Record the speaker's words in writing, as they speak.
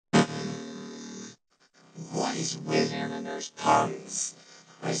What is with him and those puns?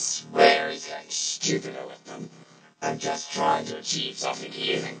 I swear he's getting stupider with them, and just trying to achieve something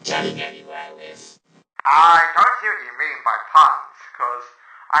he isn't getting anywhere with. I don't see what you mean by puns, because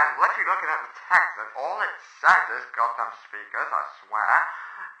I'm literally looking at the text and all it says is, goddamn speakers, I swear,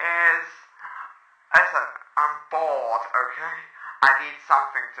 is, listen, I'm bored, okay? I need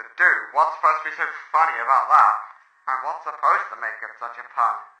something to do. What's supposed to be so funny about that? And what's supposed to make it such a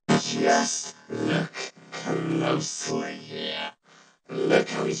pun? Just look closely here. Look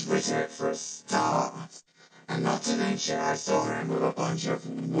how he's written it for a start. And not to mention I saw him with a bunch of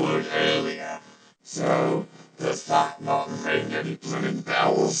wood earlier. So, does that not ring any blooming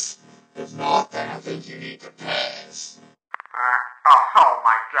bells? If not, then I think you need repairs. Oh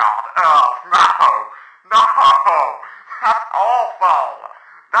my god, oh no, that's awful.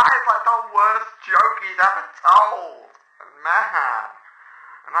 That is like the worst joke he's ever told. Man.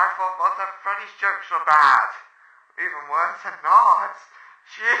 And I thought lots of Freddy's jokes were bad. Even worse than not.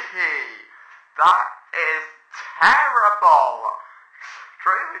 Gee, that is terrible.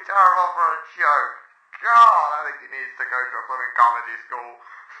 Extremely terrible for a joke. God, I think he needs to go to a blooming comedy school.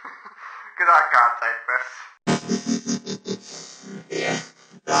 Because I can't take this. Yeah,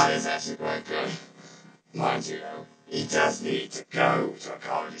 that is actually quite good. Mind you though, he does need to go to a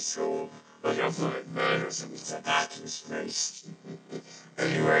comedy school, but he'll fluent murderous and we said that to his face.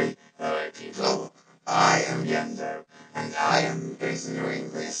 Anyway, hello people, I am Yenndo, and I am basically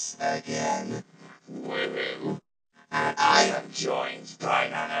doing this again. Woo-hoo. And I am joined by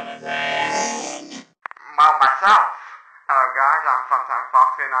none other than... Well, myself. Hello guys, I'm Funtime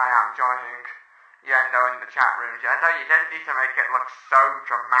Foxy and I am joining Yenndo in the chat room. Yenndo, you didn't need to make it look so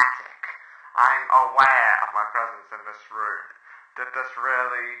dramatic. I'm aware of my presence in this room. Did this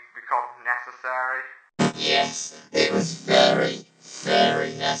really become necessary? Yes, it was very,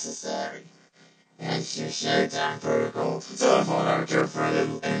 very necessary. Hence your showtime protocol, so I thought I would go for a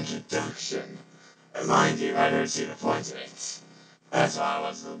little introduction. Mind you, I don't see the point of it. That's why I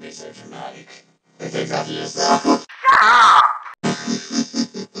wasn't to be so dramatic. It's exactly yourself. Shut up!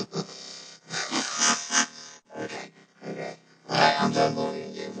 Okay. I'm done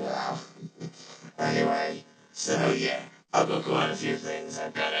bullying you for now. Anyway, so yeah, I've got quite a few things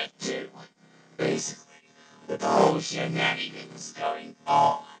I've gotta do. Basically, with the whole shenanigans going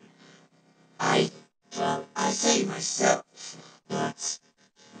on, I say myself, but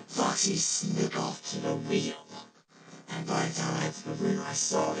Foxy snuck off to the wheel, and by the time I entered the room I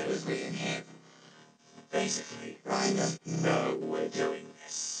saw that it was me and him. Basically, I don't know we're doing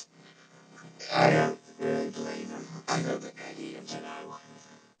this. I don't really blame him. I don't think I need him to know.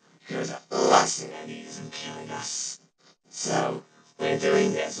 Because the last thing I need is him killing us. So, we're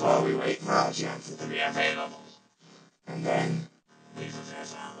doing this while we wait for our chances to be available. And then, we prepare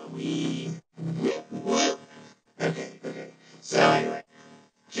for Halloween. Okay. So anyway,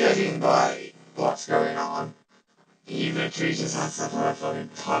 judging by what's going on, he literally just had some kind of fucking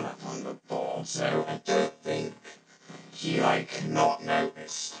pun up on the board, so I don't think he, not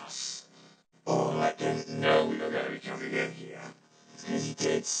noticed us. Or, didn't know we were going to be coming in here. Because he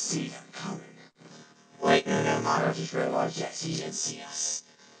did see them coming. Wait, no, never mind, I just realised, yes, he did see us.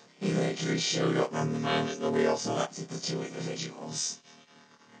 He literally showed up the moment that we all selected the two individuals.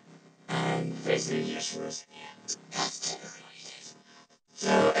 And basically he just threw us in here. That's technically what he did.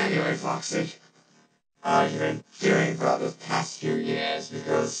 So, anyway, Foxy, I've been doing for the past few years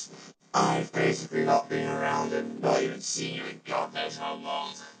because I've basically not been around and not even seen you in God knows how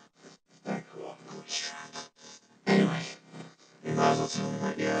long. That good trap. Anyway, you might as well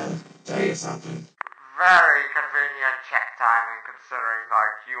tell you something. Very convenient check timing considering,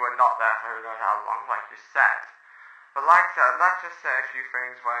 you were not there for who knows how long, like you said. But like I said, let's just say a few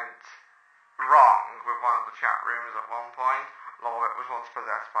things went wrong with one of the chat rooms at one point. A lot of it was once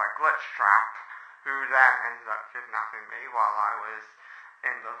possessed by Glitch Trap, who then ended up kidnapping me while I was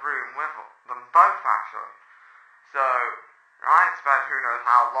in the room with them both, actually. So, I spent who knows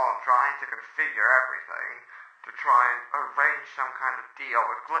how long trying to configure everything to try and arrange some kind of deal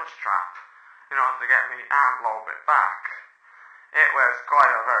with Glitch Trap in order to get me and Lolbit back. It was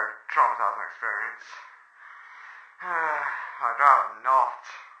quite a very traumatizing experience. I'd rather not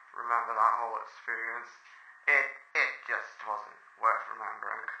remember that whole experience. It just wasn't worth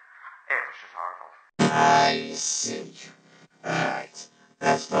remembering. It was just horrible. I see. Alright,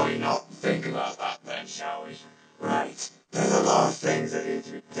 let's probably not think about that then, shall we? Right, there's a lot of things that need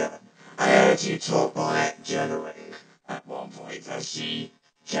to be done. I heard you talk on it journaling at one point. I see,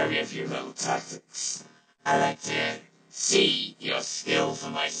 show me a few little tactics. I like to see your skill for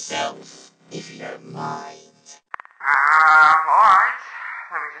myself, if you don't mind. Alright.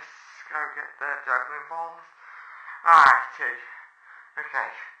 Let me just go get the juggling balls. Alrighty. Okay.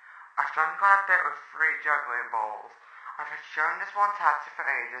 I've done quite a bit with 3 juggling balls. I've been showing this one tactic for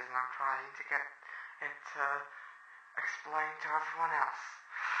ages and I'm trying to get it to explain to everyone else.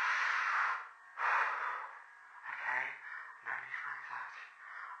 Okay? No need for anxiety.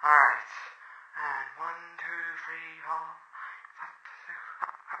 Alright. And 1, 2, 3, hop.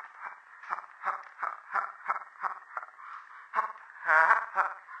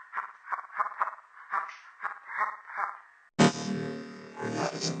 And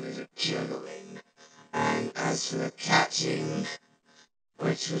that was only the juggling. And as for the catching,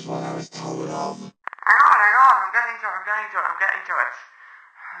 which was what I was told of. Hang on, I'm getting to it.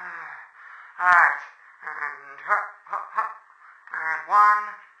 Alright, and 1,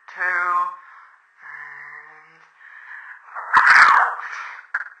 2, and...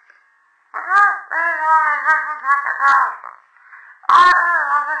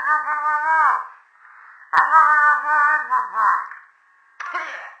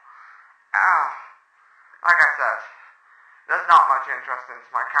 Like I said, there's not much interest into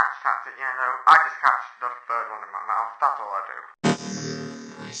my catch tactic, you know. I just catch the 3rd one in my mouth, that's all I do.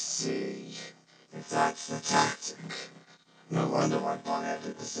 I see. If that's the tactic. No wonder why Bonnet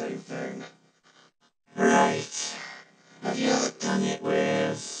did the same thing. Right. Have you ever done it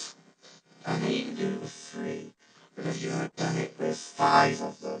with... I know you can do it with 3, but have you ever done it with 5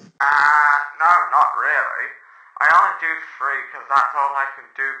 of them? No, not really. I only do 3 because that's all I can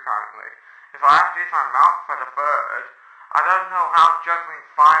do currently. If I have to use my mouth for the 3rd, I don't know how juggling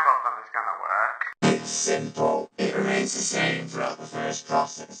 5 of them is gonna work. It's simple. It remains the same throughout the first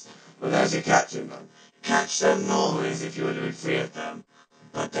process. But as you're catching them, catch them normally as if you were doing 3 of them.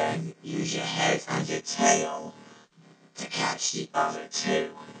 But then use your head and your tail to catch the other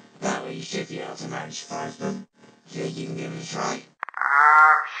 2. That way you should be able to manage 5 of them. Yeah, you can give it a try.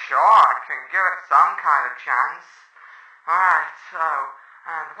 Sure, I can give it some kind of chance. Alright, so,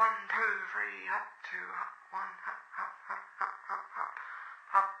 and 1, 2, 3, up, 2, up, 1, up, up, up, up, up, up,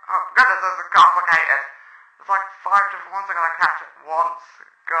 up, up. Goodness, this is complicated. There's like 5 different ones I gotta catch at once.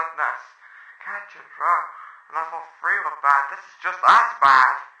 Goodness. Catch and throw. And I thought 3 were bad. This is just as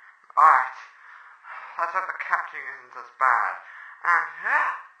bad. Alright. Let's hope the catching isn't as bad. And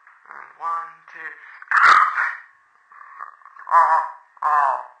yeah. And 1, 2.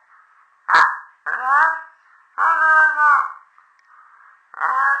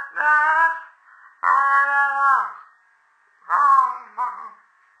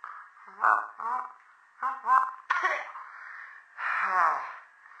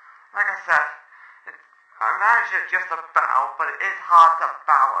 Like I said, I managed it just about, but it is hard to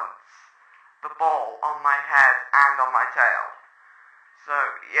balance the ball on my head and on my tail. So,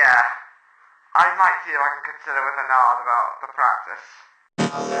 yeah, I might see if I can consider with an nod about the practice.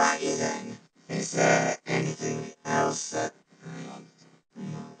 Alrighty then. Is there anything else that... Hang on,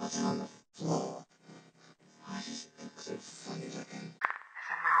 what's on the floor? Why does it look so funny looking?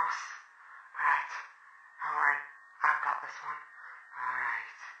 It's a mouse. Right, alright, I've got this one.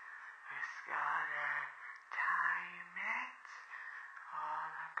 Alright, just gotta time it.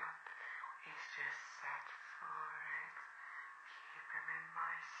 All I've got to do is just set for it. Keep him in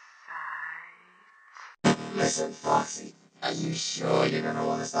my sight. Listen, Foxy, are you sure you're gonna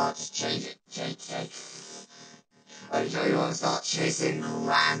want to start just changing? Are you sure you want to start chasing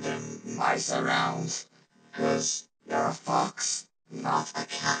random mice around? Cause you're a fox, not a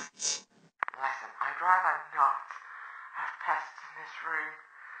cat. Listen, I'd rather not have pests in this room.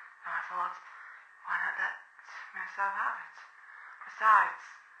 I thought, why not let myself have it? Besides,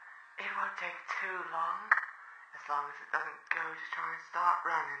 it won't take too long, as long as it doesn't go to try and start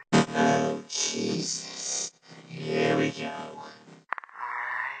running. Oh, Jesus. Here we go.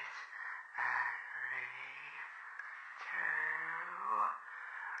 Alright, and 3, 2...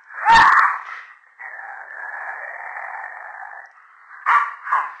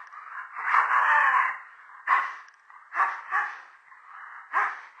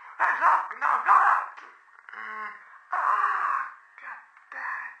 No, no, no!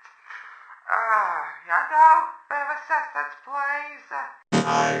 Yenndo, bit of assistance, please.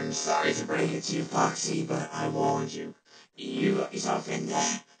 I'm sorry to break it to you, Foxy, but I warned you. You got yourself in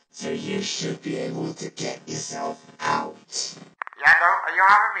there, so you should be able to get yourself out. Yenndo, are you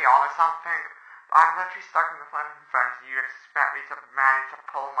having me on or something? I'm literally stuck in the flaming fence. You expect me to manage to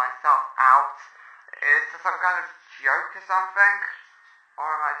pull myself out? Is this some kind of joke or something? Or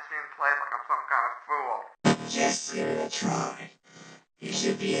am I just being played like I'm some kind of fool? Just give it a try. You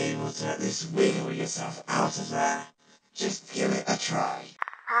should be able to at least wiggle yourself out of there. Just give it a try.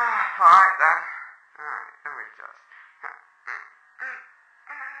 Alright then. Alright, let me just...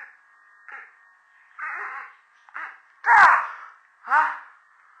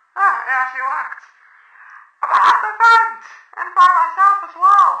 fact, about the vent, and by myself as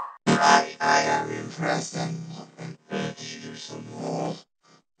well. I am impressed and did you do some more?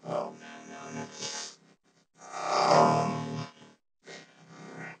 Oh, no.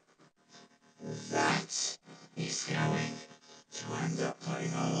 That is going to end up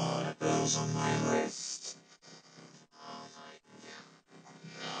putting a lot of bills on my list. Oh my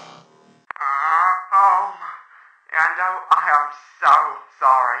god. Yenndo, I am so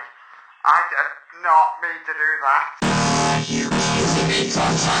sorry. I did not mean to do that. You need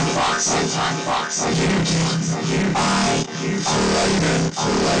Funtime box,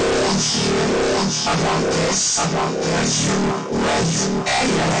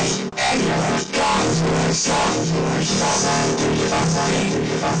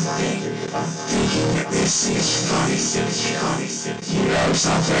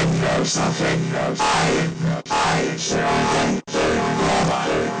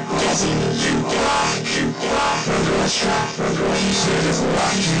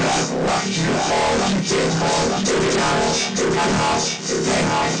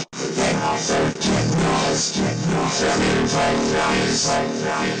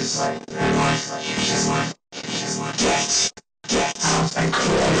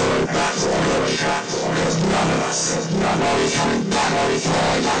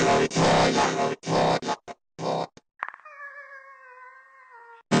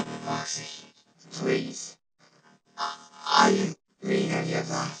 Foxy, please. I didn't mean any of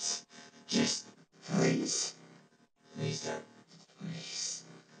that. Just, please. Please don't. Please.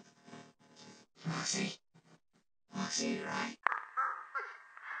 Foxy, you're right.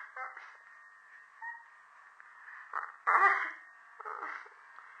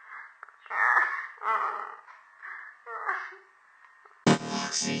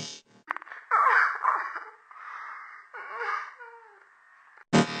 Foxy.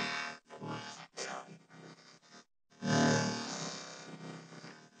 What have I done?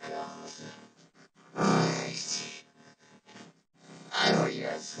 God. Alright. I know what you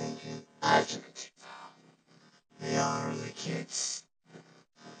guys are thinking. I took it too far. They are only kids.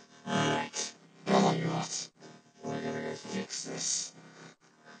 Alright. Oh my god. We're gonna go fix this.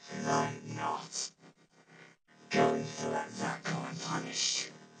 And I'm not going to let that go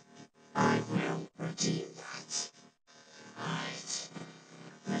unpunished. I will redeem that. Alright.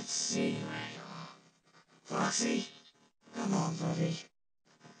 Let's see where you are. Foxy, come on, buddy.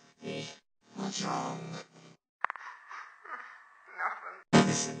 Hey, what's wrong? Nothing.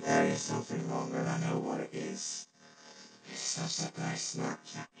 Listen, there is something wrong and I know what it is. It's such that I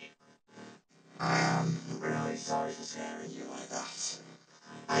snapped at you. I am really sorry for scaring you like that.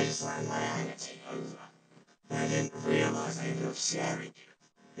 I just let my anger take over. And I didn't realize I ended up scaring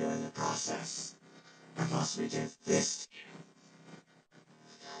you in the process. And plus we did this to you.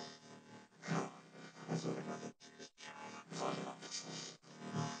 Come on. That's what I got to do. Come on, up.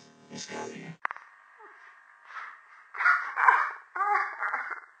 Just come here.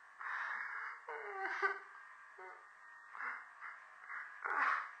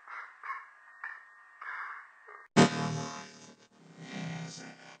 Come on. Yes,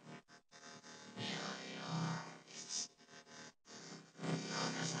 here we are.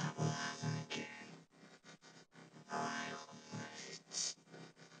 None of that will happen again. I'll wait. It's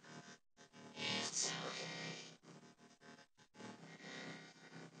okay.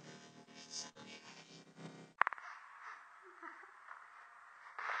 It's okay.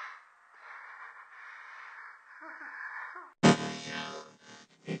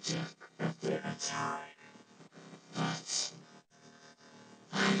 It took a bit of time, but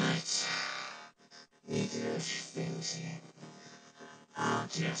I might need to do a few things here. I'll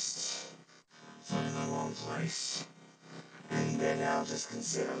just put them in one place, and then I'll just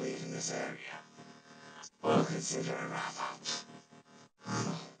consider leaving this area. We'll consider a wrap-up.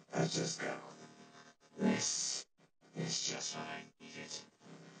 Let's just go. This is just what I needed.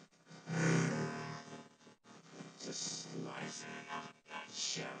 Just life in another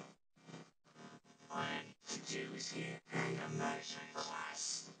nutshell. All I need to do is get into management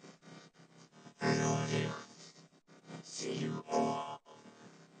class.